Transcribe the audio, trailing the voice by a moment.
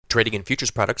Trading in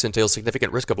futures products entails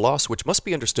significant risk of loss, which must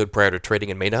be understood prior to trading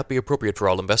and may not be appropriate for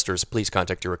all investors. Please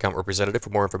contact your account representative for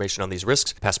more information on these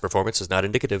risks. Past performance is not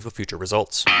indicative of future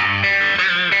results.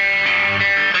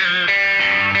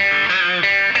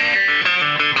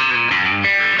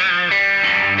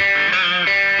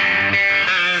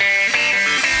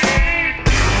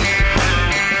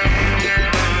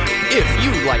 If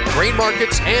you like grain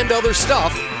markets and other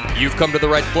stuff, you've come to the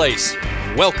right place.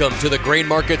 Welcome to the Grain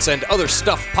Markets and Other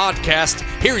Stuff podcast.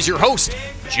 Here's your host,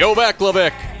 Joe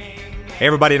Vaclavic. Hey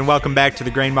everybody, and welcome back to the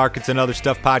Grain Markets and Other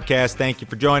Stuff podcast. Thank you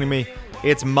for joining me.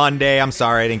 It's Monday. I'm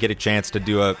sorry I didn't get a chance to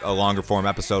do a longer form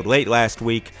episode late last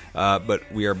week, but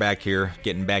we are back here,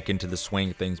 getting back into the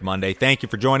swing of things Monday. Thank you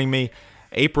for joining me.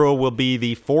 April will be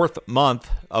the fourth month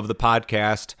of the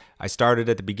podcast. I started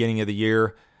at the beginning of the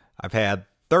year. I've had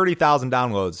 30,000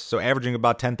 downloads, so averaging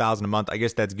about 10,000 a month. I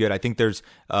guess that's good. I think there's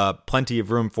plenty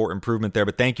of room for improvement there,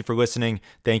 but thank you for listening.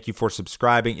 Thank you for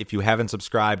subscribing. If you haven't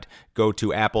subscribed, go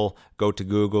to Apple, go to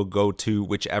Google, go to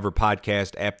whichever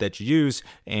podcast app that you use,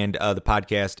 and the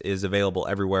podcast is available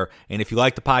everywhere. And if you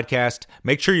like the podcast,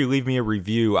 make sure you leave me a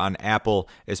review on Apple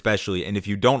especially. And if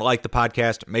you don't like the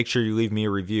podcast, make sure you leave me a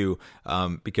review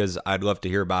because I'd love to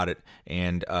hear about it.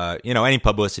 And, any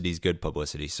publicity is good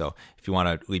publicity. So if you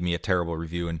want to leave me a terrible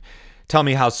review and tell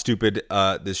me how stupid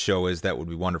this show is, that would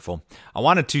be wonderful. I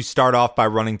wanted to start off by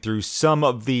running through some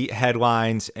of the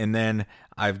headlines, and then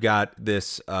I've got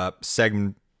this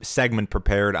segment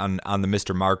prepared on the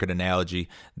Mr. Market analogy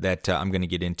that I'm going to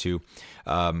get into.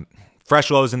 Fresh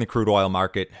lows in the crude oil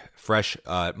market, fresh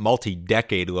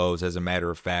multi-decade lows, as a matter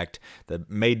of fact. The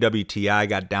May WTI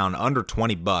got down under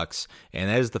 $20, and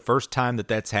that is the first time that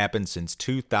that's happened since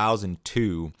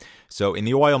 2002. So in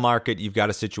the oil market, you've got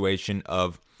a situation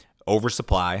of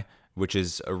oversupply, which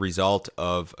is a result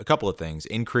of a couple of things.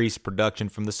 Increased production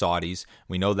from the Saudis.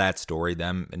 We know that story.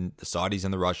 Them and the Saudis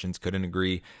and the Russians couldn't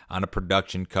agree on a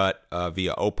production cut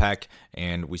via OPEC,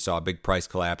 and we saw a big price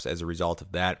collapse as a result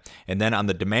of that. And then on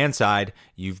the demand side,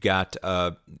 you've got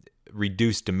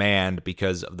reduced demand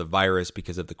because of the virus,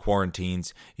 because of the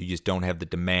quarantines. You just don't have the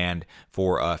demand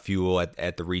for fuel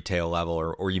at the retail level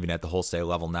or even at the wholesale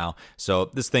level now. So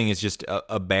this thing is just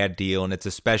a bad deal, and it's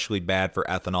especially bad for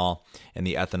ethanol and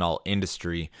the ethanol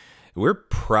industry. We're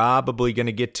probably going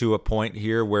to get to a point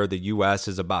here where the U.S.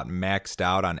 is about maxed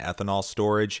out on ethanol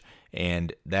storage,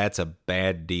 and that's a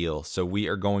bad deal. So we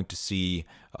are going to see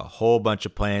a whole bunch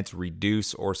of plants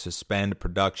reduce or suspend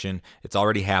production. It's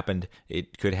already happened.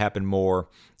 It could happen more.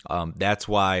 That's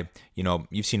why,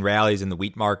 you've seen rallies in the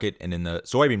wheat market and in the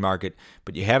soybean market,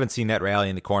 but you haven't seen that rally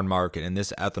in the corn market. And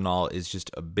this ethanol is just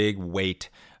a big weight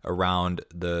around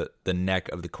the neck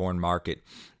of the corn market.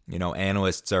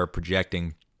 Analysts are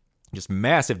projecting just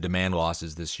massive demand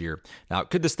losses this year. Now,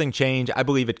 could this thing change? I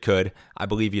believe it could. I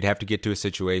believe you'd have to get to a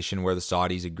situation where the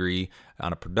Saudis agree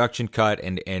on a production cut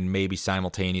and maybe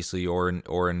simultaneously or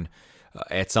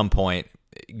at some point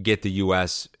get the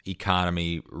U.S.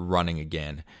 economy running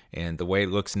again. And the way it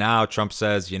looks now, Trump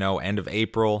says, end of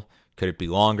April. Could it be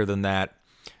longer than that?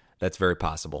 That's very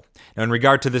possible. Now, in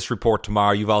regard to this report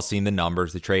tomorrow, you've all seen the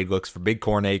numbers. The trade looks for big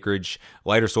corn acreage,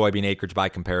 lighter soybean acreage by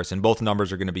comparison. Both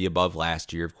numbers are going to be above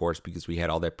last year, of course, because we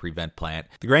had all that prevent plant.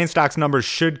 The grain stocks numbers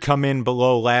should come in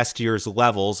below last year's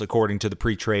levels, according to the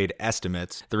pre-trade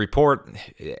estimates. The report,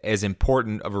 as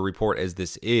important of a report as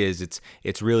this is,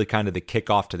 it's really kind of the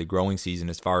kickoff to the growing season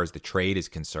as far as the trade is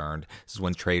concerned. This is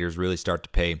when traders really start to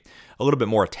pay a little bit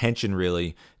more attention,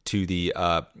 really, to the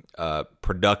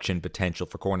production potential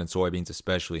for corn and soybeans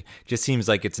especially. Just seems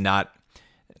like it's not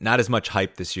as much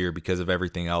hype this year because of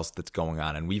everything else that's going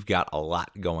on, and we've got a lot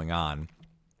going on.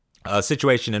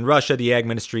 Situation in Russia, the Ag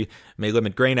Ministry may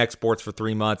limit grain exports for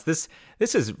 3 months. This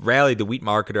has rallied the wheat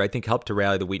market, or I think helped to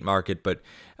rally the wheat market, but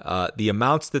the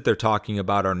amounts that they're talking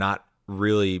about are not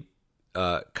really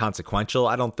consequential,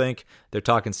 I don't think. They're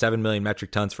talking 7 million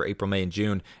metric tons for April, May, and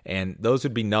June, and those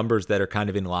would be numbers that are kind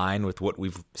of in line with what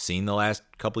we've seen the last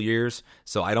couple years.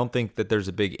 So I don't think that there's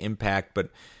a big impact, but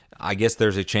I guess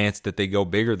there's a chance that they go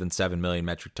bigger than 7 million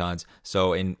metric tons.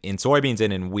 So in soybeans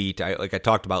and in wheat, like I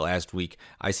talked about last week,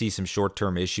 I see some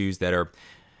short-term issues that are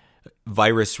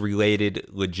virus-related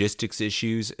logistics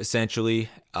issues, essentially,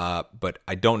 but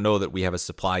I don't know that we have a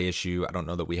supply issue. I don't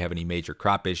know that we have any major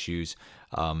crop issues.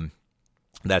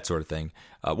 That sort of thing.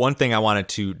 One thing I wanted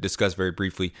to discuss very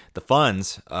briefly, the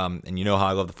funds, and you know how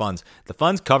I love the funds. The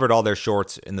funds covered all their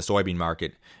shorts in the soybean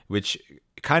market, which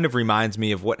kind of reminds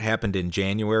me of what happened in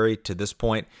January to this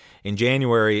point. In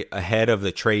January, ahead of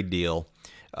the trade deal,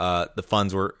 the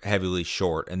funds were heavily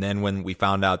short. And then when we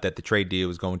found out that the trade deal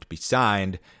was going to be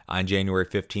signed on January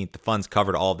 15th, the funds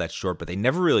covered all of that short, but they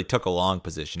never really took a long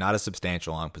position, not a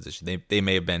substantial long position. They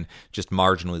may have been just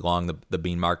marginally long the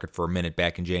bean market for a minute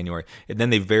back in January, and then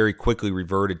they very quickly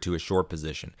reverted to a short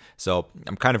position. So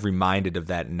I'm kind of reminded of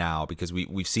that now because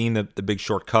we've seen the big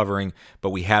short covering,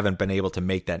 but we haven't been able to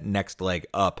make that next leg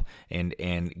up and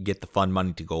get the fund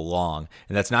money to go long.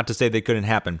 And that's not to say they couldn't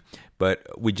happen, but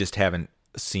we just haven't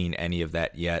seen any of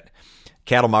that yet.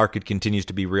 Cattle market continues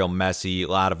to be real messy, a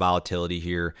lot of volatility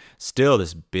here. Still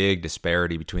this big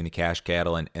disparity between the cash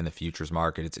cattle and the futures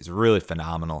market. It's really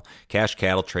phenomenal. Cash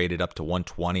cattle traded up to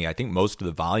 120. I think most of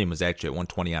the volume was actually at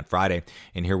 120 on Friday,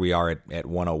 and here we are at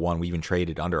 101. We even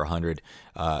traded under 100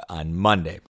 on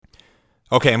Monday.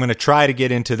 Okay, I'm going to try to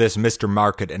get into this Mr.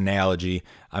 Market analogy.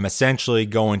 I'm essentially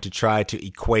going to try to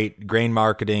equate grain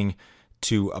marketing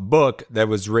to a book that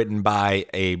was written by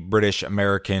a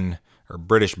British-born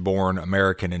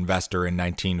American investor in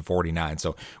 1949.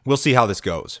 So we'll see how this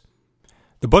goes.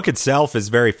 The book itself is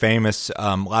very famous.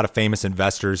 A lot of famous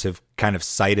investors have kind of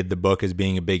cited the book as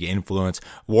being a big influence.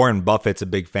 Warren Buffett's a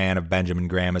big fan of Benjamin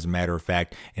Graham, as a matter of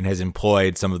fact, and has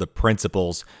employed some of the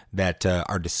principles that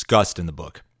are discussed in the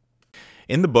book.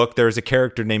 In the book, there is a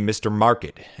character named Mr.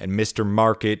 Market, and Mr.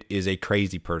 Market is a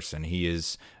crazy person.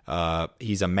 He's a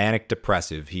manic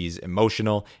depressive. He's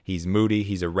emotional. He's moody.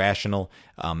 He's irrational.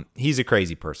 He's a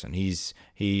crazy person.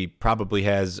 He probably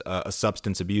has a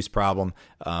substance abuse problem.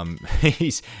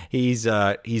 He's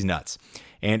nuts.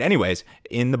 And anyways,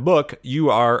 in the book, you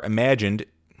are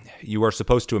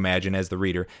supposed to imagine as the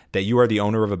reader that you are the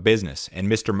owner of a business, and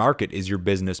Mr. Market is your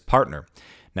business partner.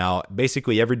 Now,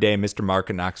 basically every day, Mr.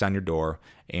 Market knocks on your door,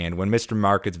 and when Mr.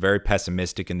 Market's very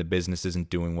pessimistic and the business isn't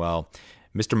doing well,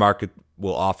 Mr. Market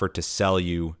will offer to sell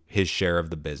you his share of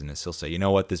the business. He'll say, you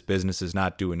know what, this business is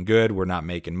not doing good, we're not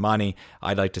making money,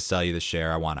 I'd like to sell you the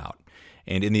share, I want out.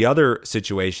 And in the other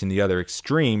situation, the other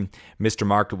extreme, Mr.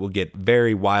 Market will get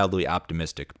very wildly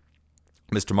optimistic.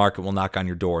 Mr. Market will knock on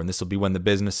your door, and this will be when the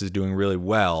business is doing really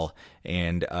well,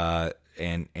 and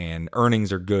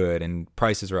earnings are good and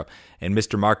prices are up, and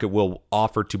Mr. Market will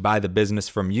offer to buy the business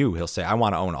from you. He'll say, I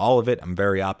want to own all of it. I'm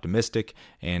very optimistic,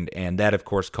 and that, of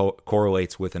course,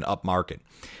 correlates with an up market.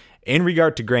 In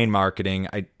regard to grain marketing,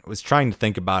 I was trying to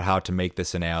think about how to make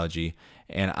this analogy,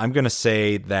 and I'm going to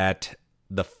say that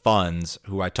the funds,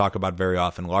 who I talk about very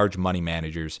often, large money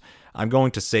managers, I'm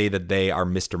going to say that they are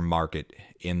Mr. Market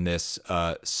in this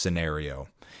scenario.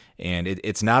 And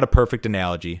it's not a perfect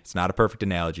analogy.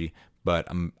 But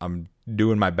I'm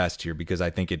doing my best here because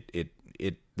I think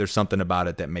there's something about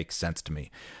it that makes sense to me.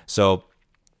 So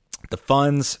the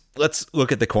funds, let's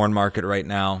look at the corn market right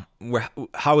now.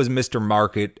 How is Mr.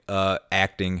 Market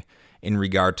acting in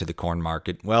regard to the corn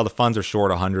market? Well, the funds are short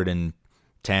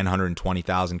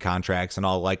 120,000 contracts in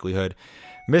all likelihood.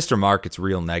 Mr. Market's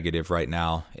real negative right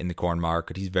now in the corn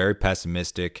market. He's very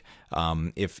pessimistic.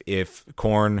 If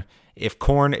corn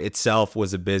itself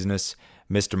was a business,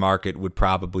 Mr. Market would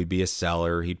probably be a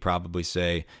seller. He'd probably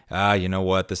say, you know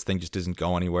what, this thing just isn't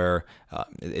going anywhere.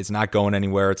 It's not going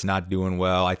anywhere. It's not doing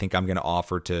well. I think I'm going to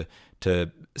offer to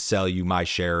sell you my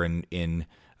share in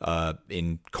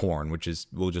corn, which is,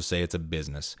 we'll just say it's a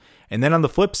business. And then on the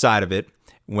flip side of it,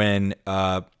 when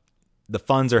the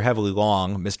funds are heavily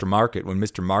long, when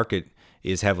Mr. Market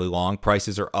is heavily long,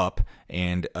 prices are up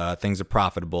and things are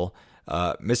profitable,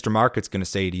 Mr. Market's going to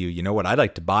say to you, you know what, I'd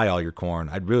like to buy all your corn.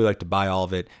 I'd really like to buy all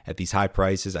of it at these high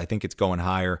prices. I think it's going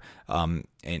higher.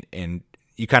 And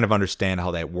you kind of understand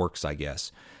how that works, I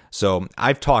guess. So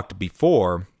I've talked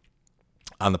before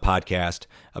on the podcast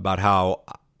about how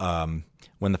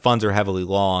when the funds are heavily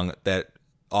long, that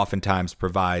oftentimes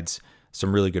provides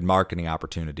some really good marketing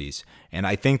opportunities. And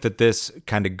I think that this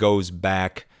kind of goes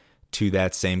back to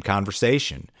that same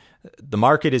conversation. The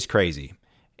market is crazy,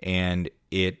 and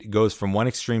it goes from one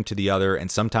extreme to the other,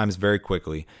 and sometimes very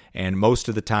quickly. And most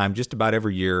of the time, just about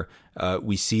every year,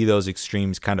 we see those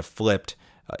extremes kind of flipped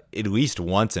at least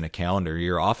once in a calendar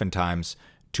year, oftentimes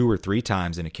 2 or 3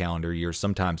 times in a calendar year,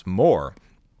 sometimes more.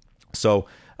 So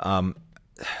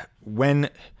when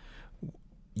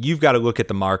you've got to look at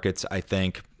the markets, I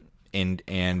think, and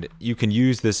you can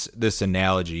use this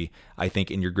analogy, I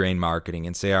think, in your grain marketing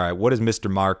and say, all right, what is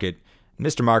Mr. Market?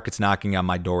 Mr. Market's knocking on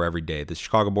my door every day. The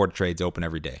Chicago Board of Trade's open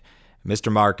every day.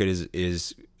 Mr. Market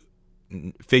is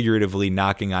figuratively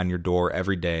knocking on your door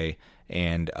every day,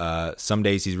 and some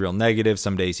days he's real negative,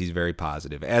 some days he's very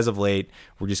positive. As of late,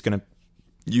 we're just going to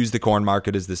use the corn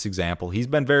market as this example. He's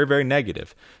been very, very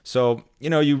negative. So,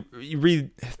 you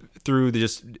read through you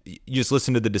just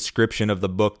listen to the description of the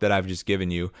book that I've just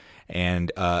given you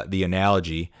and the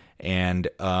analogy, And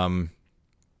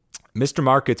Mr.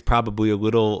 Market's probably a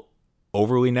little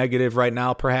overly negative right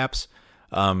now, perhaps.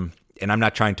 And I'm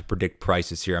not trying to predict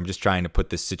prices here. I'm just trying to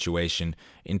put this situation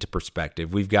into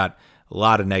perspective. We've got a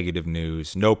lot of negative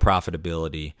news, no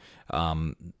profitability.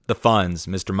 The funds,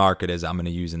 Mr. Market, as I'm going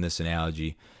to use in this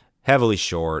analogy, heavily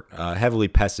short, heavily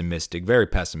pessimistic, very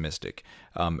pessimistic.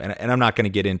 And I'm not going to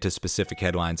get into specific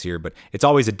headlines here, but it's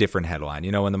always a different headline.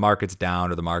 You know, when the market's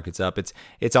down or the market's up,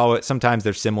 it's always, sometimes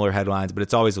they're similar headlines, but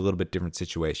it's always a little bit different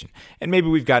situation. And maybe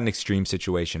we've got an extreme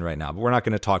situation right now, but we're not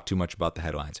going to talk too much about the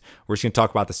headlines. We're just going to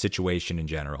talk about the situation in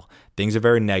general. Things are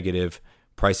very negative.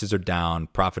 Prices are down.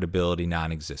 Profitability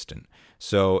non-existent.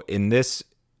 So in this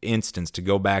instance, to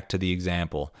go back to the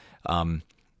example,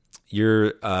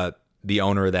 you're the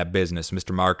owner of that business.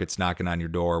 Mr. Market's knocking on your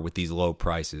door with these low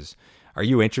prices. Are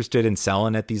you interested in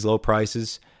selling at these low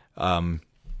prices?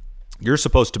 You're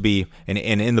supposed to be, and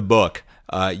in the book,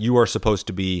 you are supposed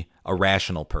to be a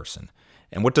rational person.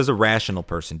 And what does a rational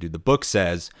person do? The book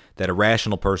says that a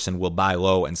rational person will buy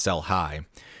low and sell high.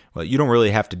 Well, you don't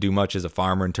really have to do much as a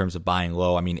farmer in terms of buying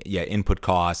low. I mean, yeah, input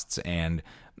costs and,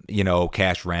 you know,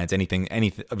 cash rents,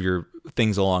 any of your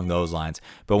things along those lines.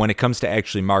 But when it comes to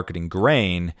actually marketing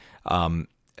grain,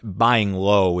 buying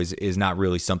low is not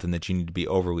really something that you need to be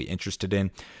overly interested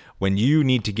in. When you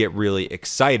need to get really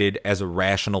excited as a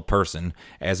rational person,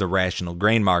 as a rational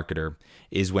grain marketer,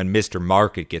 is when Mr.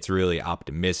 Market gets really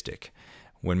optimistic.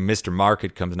 When Mr.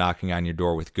 Market comes knocking on your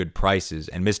door with good prices,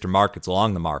 and Mr. Market's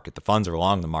along the market, the funds are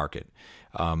along the market.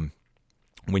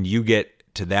 When you get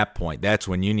to that point, that's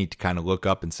when you need to kind of look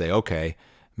up and say, okay,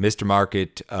 Mr.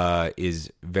 Market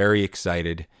is very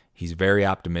excited. He's very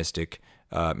optimistic.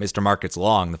 Mr. Market's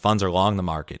long. The funds are long the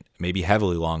market, maybe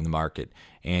heavily long the market.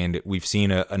 And we've seen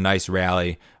a nice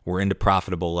rally. We're into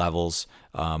profitable levels,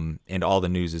 and all the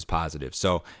news is positive.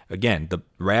 So again, the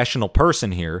rational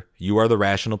person here, you are the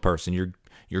rational person.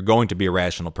 You're going to be a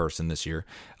rational person this year.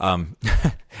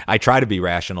 I try to be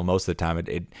rational most of the time.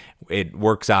 It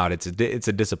works out. It's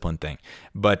a discipline thing.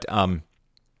 But a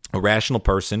rational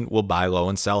person will buy low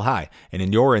and sell high. And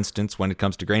in your instance, when it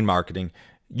comes to grain marketing,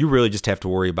 you really just have to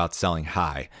worry about selling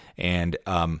high. And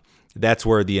that's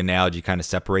where the analogy kind of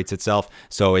separates itself.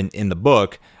 So in the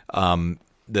book,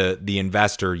 the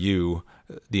investor, you,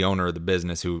 the owner of the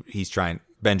business,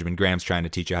 Benjamin Graham's trying to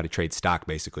teach you how to trade stock,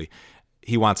 basically.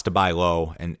 He wants to buy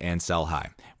low and sell high.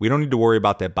 We don't need to worry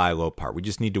about that buy low part. We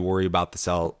just need to worry about the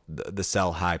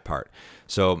sell high part.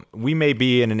 So we may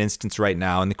be in an instance right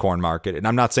now in the corn market, and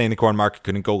I'm not saying the corn market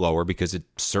couldn't go lower, because it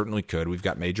certainly could. We've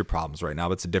got major problems right now,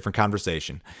 but it's a different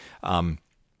conversation. To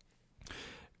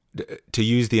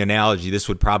use the analogy, this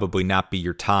would probably not be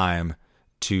your time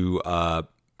to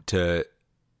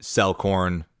sell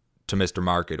corn to Mr.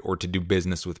 Market or to do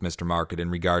business with Mr. Market in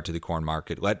regard to the corn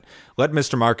market. Let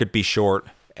Mr. Market be short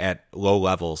at low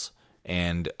levels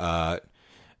and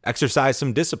exercise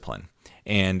some discipline.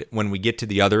 And when we get to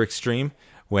the other extreme,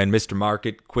 when Mr.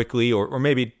 Market quickly, or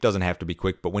maybe it doesn't have to be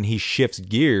quick, but when he shifts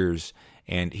gears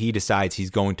and he decides he's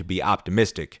going to be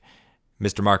optimistic,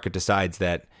 Mr. Market decides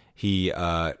that he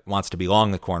wants to be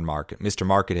long the corn market. Mr.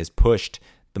 Market has pushed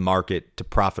the market to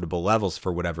profitable levels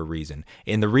for whatever reason.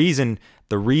 And the reason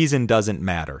doesn't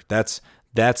matter. That's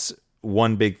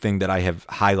one big thing that I have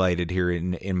highlighted here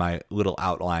in my little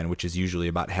outline, which is usually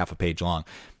about half a page long.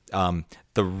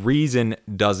 The reason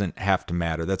doesn't have to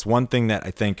matter. That's one thing that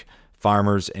I think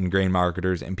farmers and grain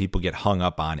marketers and people get hung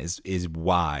up on is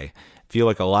why. I feel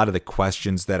like a lot of the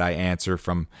questions that I answer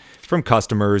from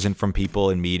customers and from people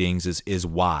in meetings is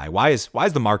why. Why is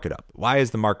the market up? Why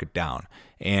is the market down?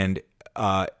 And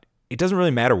it doesn't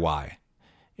really matter why.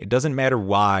 It doesn't matter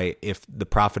why if the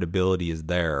profitability is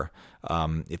there.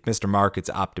 If Mr. Market's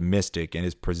optimistic and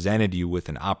has presented you with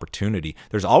an opportunity,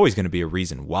 there's always going to be a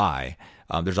reason why.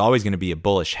 There's always going to be a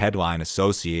bullish headline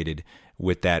associated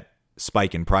with that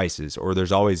spike in prices, or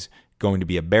there's always going to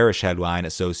be a bearish headline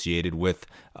associated with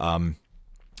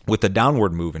a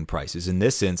downward move in prices. In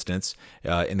this instance,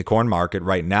 in the corn market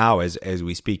right now, as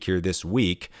we speak here this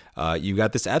week, you've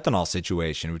got this ethanol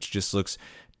situation, which just looks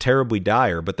terribly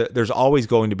dire. But there's always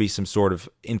going to be some sort of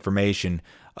information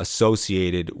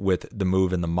associated with the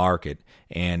move in the market.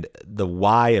 And the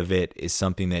why of it is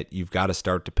something that you've got to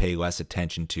start to pay less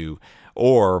attention to.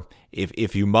 Or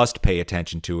if you must pay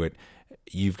attention to it,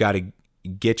 you've got to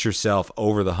get yourself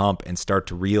over the hump and start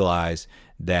to realize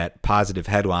that positive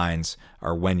headlines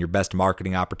are when your best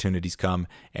marketing opportunities come,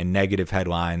 and negative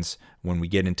headlines when we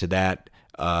get into that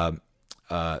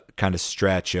kind of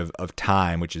stretch of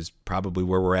time, which is probably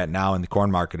where we're at now in the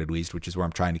corn market, at least, which is where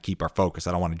I'm trying to keep our focus.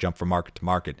 I don't want to jump from market to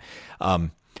market.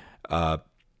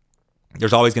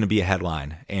 there's always going to be a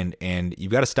headline, and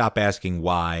you've got to stop asking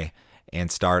why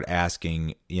and start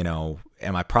asking,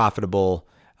 am I profitable?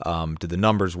 Do the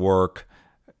numbers work?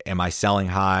 Am I selling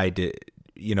high?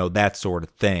 That sort of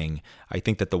thing. I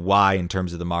think that the why in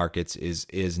terms of the markets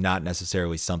is not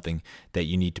necessarily something that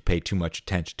you need to pay too much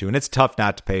attention to. And it's tough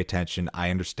not to pay attention. I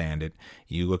understand it.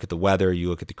 You look at the weather, you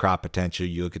look at the crop potential,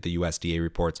 you look at the USDA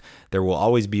reports. There will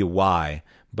always be a why,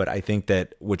 but I think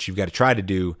that what you've got to try to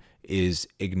do is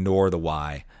ignore the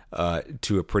why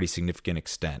to a pretty significant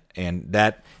extent. And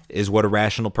that is what a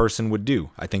rational person would do.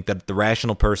 I think that the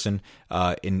rational person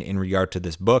in regard to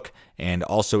this book and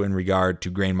also in regard to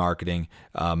grain marketing,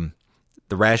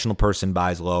 the rational person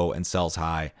buys low and sells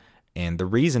high, and the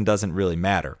reason doesn't really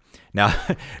matter. Now,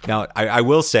 I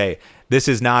will say this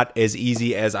is not as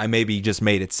easy as I maybe just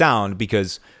made it sound,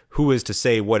 because who is to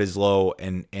say what is low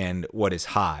and what is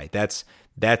high? That's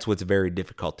what's very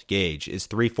difficult to gauge. Is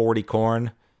 $3.40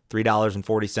 corn,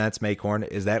 $3.40 May corn,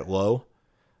 is that low?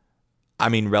 I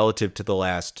mean, relative to the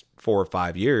last 4 or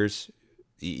 5 years,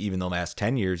 even the last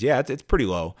 10 years, yeah, it's pretty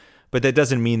low. But that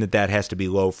doesn't mean that has to be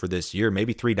low for this year.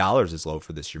 Maybe $3 is low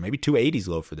for this year. Maybe $2.80 is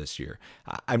low for this year.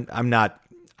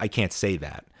 I can't say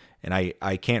that. And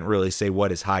I can't really say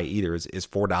what is high either. Is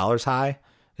 $4 high?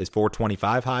 Is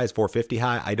 $4.25 high? Is $4.50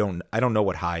 high? I don't know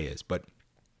what high is, but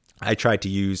I tried to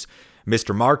use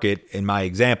Mr. Market in my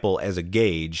example as a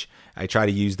gauge. I try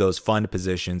to use those fund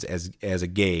positions as a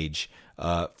gauge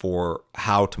for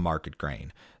how to market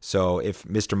grain. So if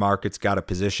Mr. Market's got a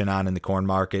position on in the corn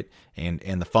market and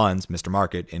the funds, Mr.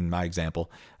 Market in my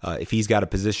example, if he's got a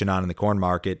position on in the corn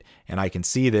market and I can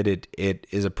see that it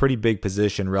is a pretty big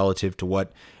position relative to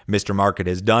what Mr. Market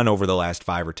has done over the last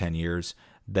 5 or 10 years,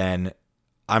 then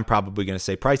I'm probably going to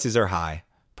say prices are high.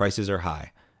 Prices are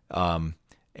high.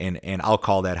 And I'll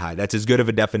call that high. That's as good of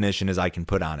a definition as I can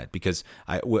put on it, because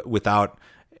without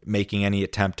making any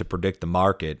attempt to predict the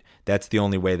market, that's the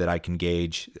only way that I can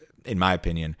gauge, in my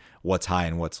opinion, what's high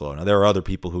and what's low. Now, there are other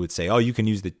people who would say, oh, you can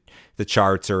use the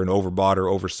charts or an overbought or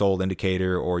oversold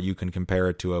indicator, or you can compare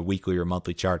it to a weekly or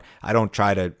monthly chart. I don't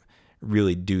try to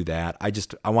really do that.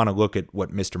 I want to look at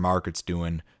what Mr. Market's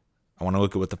doing. I want to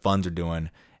look at what the funds are doing.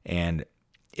 And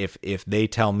if they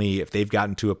tell me, if they've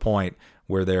gotten to a point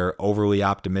where they're overly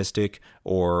optimistic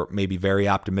or maybe very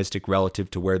optimistic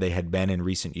relative to where they had been in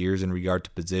recent years in regard to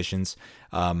positions,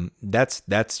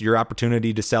 that's your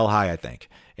opportunity to sell high, I think.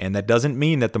 And that doesn't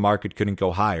mean that the market couldn't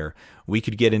go higher. We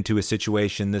could get into a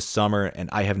situation this summer, and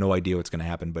I have no idea what's going to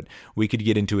happen, but we could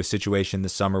get into a situation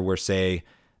this summer where, say,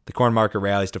 the corn market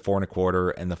rallies to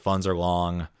 4.25 and the funds are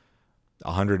long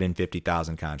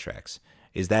 150,000 contracts.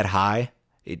 Is that high?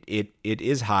 It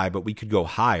is high, but we could go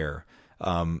higher.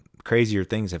 Crazier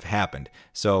things have happened.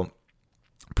 So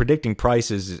predicting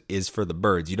prices is for the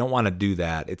birds. You don't want to do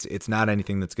that. It's not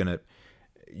anything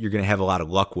you're going to have a lot of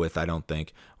luck with, I don't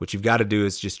think. What you've got to do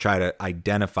is just try to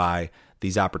identify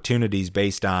these opportunities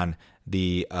based on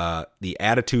the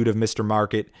attitude of Mr.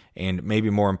 Market, and maybe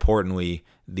more importantly,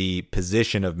 the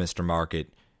position of Mr.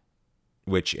 Market,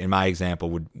 which in my example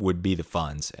would be the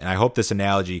funds. And I hope this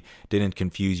analogy didn't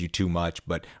confuse you too much,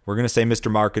 but we're going to say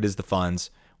Mr. Market is the funds.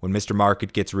 When Mr.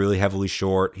 Market gets really heavily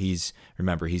short, he's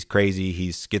crazy,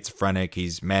 he's schizophrenic,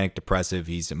 he's manic depressive,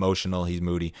 he's emotional, he's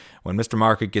moody. When Mr.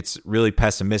 Market gets really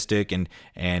pessimistic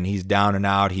and he's down and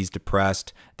out, he's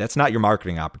depressed, that's not your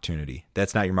marketing opportunity.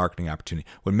 That's not your marketing opportunity.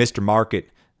 When Mr. Market,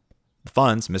 the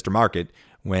funds, Mr. Market,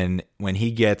 when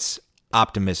he gets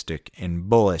optimistic and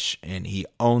bullish and he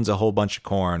owns a whole bunch of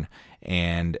corn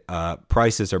and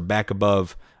prices are back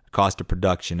above cost of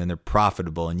production and they're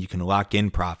profitable and you can lock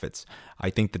in profits, I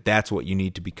think that that's what you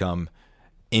need to become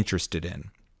interested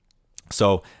in.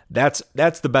 So that's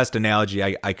the best analogy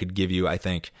I could give you, I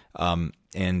think.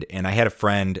 And I had a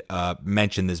friend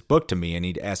mention this book to me, and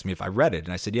he'd asked me if I read it,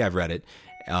 and I said, yeah, I've read it.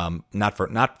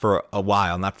 Not for a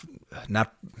while, not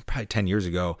probably 10 years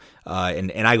ago.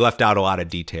 And I left out a lot of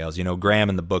details. Graham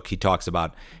in the book, he talks a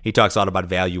lot about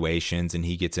valuations, and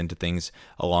he gets into things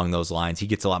along those lines. He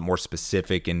gets a lot more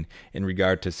specific in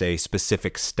regard to, say,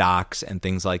 specific stocks and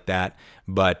things like that.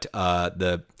 But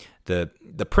the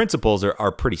principles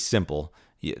are pretty simple.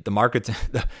 The market's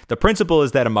the principle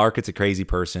is that a market's a crazy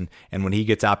person, and when he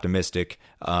gets optimistic,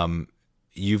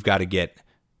 you've got to get,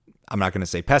 I'm not going to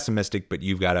say pessimistic, but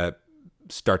you've got to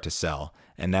start to sell.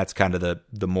 And that's kind of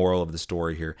the moral of the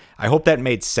story here. I hope that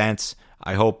made sense.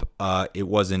 I hope it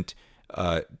wasn't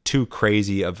too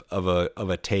crazy of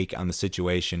a take on the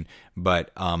situation, but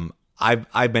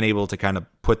I've been able to kind of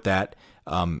put that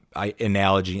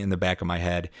analogy in the back of my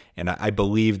head, and I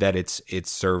believe that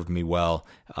it's served me well.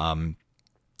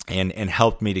 and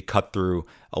helped me to cut through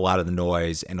a lot of the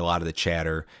noise and a lot of the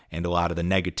chatter and a lot of the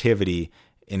negativity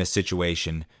in a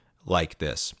situation like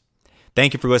this.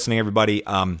 Thank you for listening, everybody.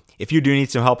 If you do need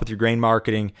some help with your grain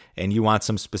marketing and you want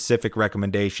some specific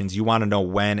recommendations, you want to know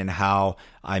when and how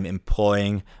I'm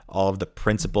employing all of the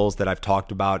principles that I've talked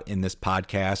about in this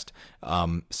podcast,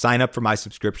 sign up for my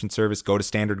subscription service. Go to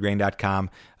standardgrain.com,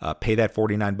 pay that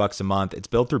 $49 a month. It's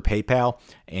billed through PayPal,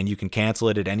 and you can cancel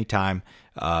it at any time.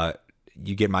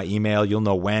 You get my email, you'll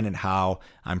know when and how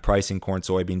I'm pricing corn,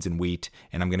 soybeans, and wheat,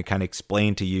 and I'm going to kind of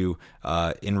explain to you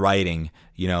in writing,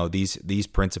 these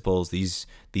principles,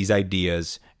 these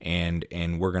ideas, and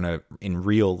we're going to, in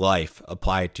real life,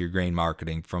 apply it to your grain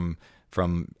marketing from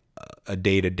a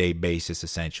day-to-day basis,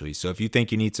 essentially. So if you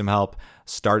think you need some help,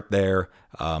 start there.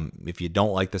 If you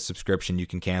don't like the subscription, you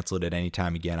can cancel it at any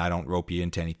time. Again, I don't rope you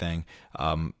into anything.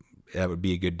 That would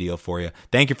be a good deal for you.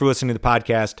 Thank you for listening to the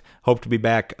podcast. Hope to be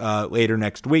back later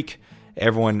next week.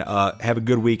 Everyone, have a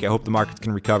good week. I hope the markets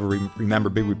can recover. Remember,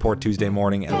 big report Tuesday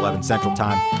morning at 11 Central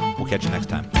Time. We'll catch you next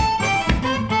time.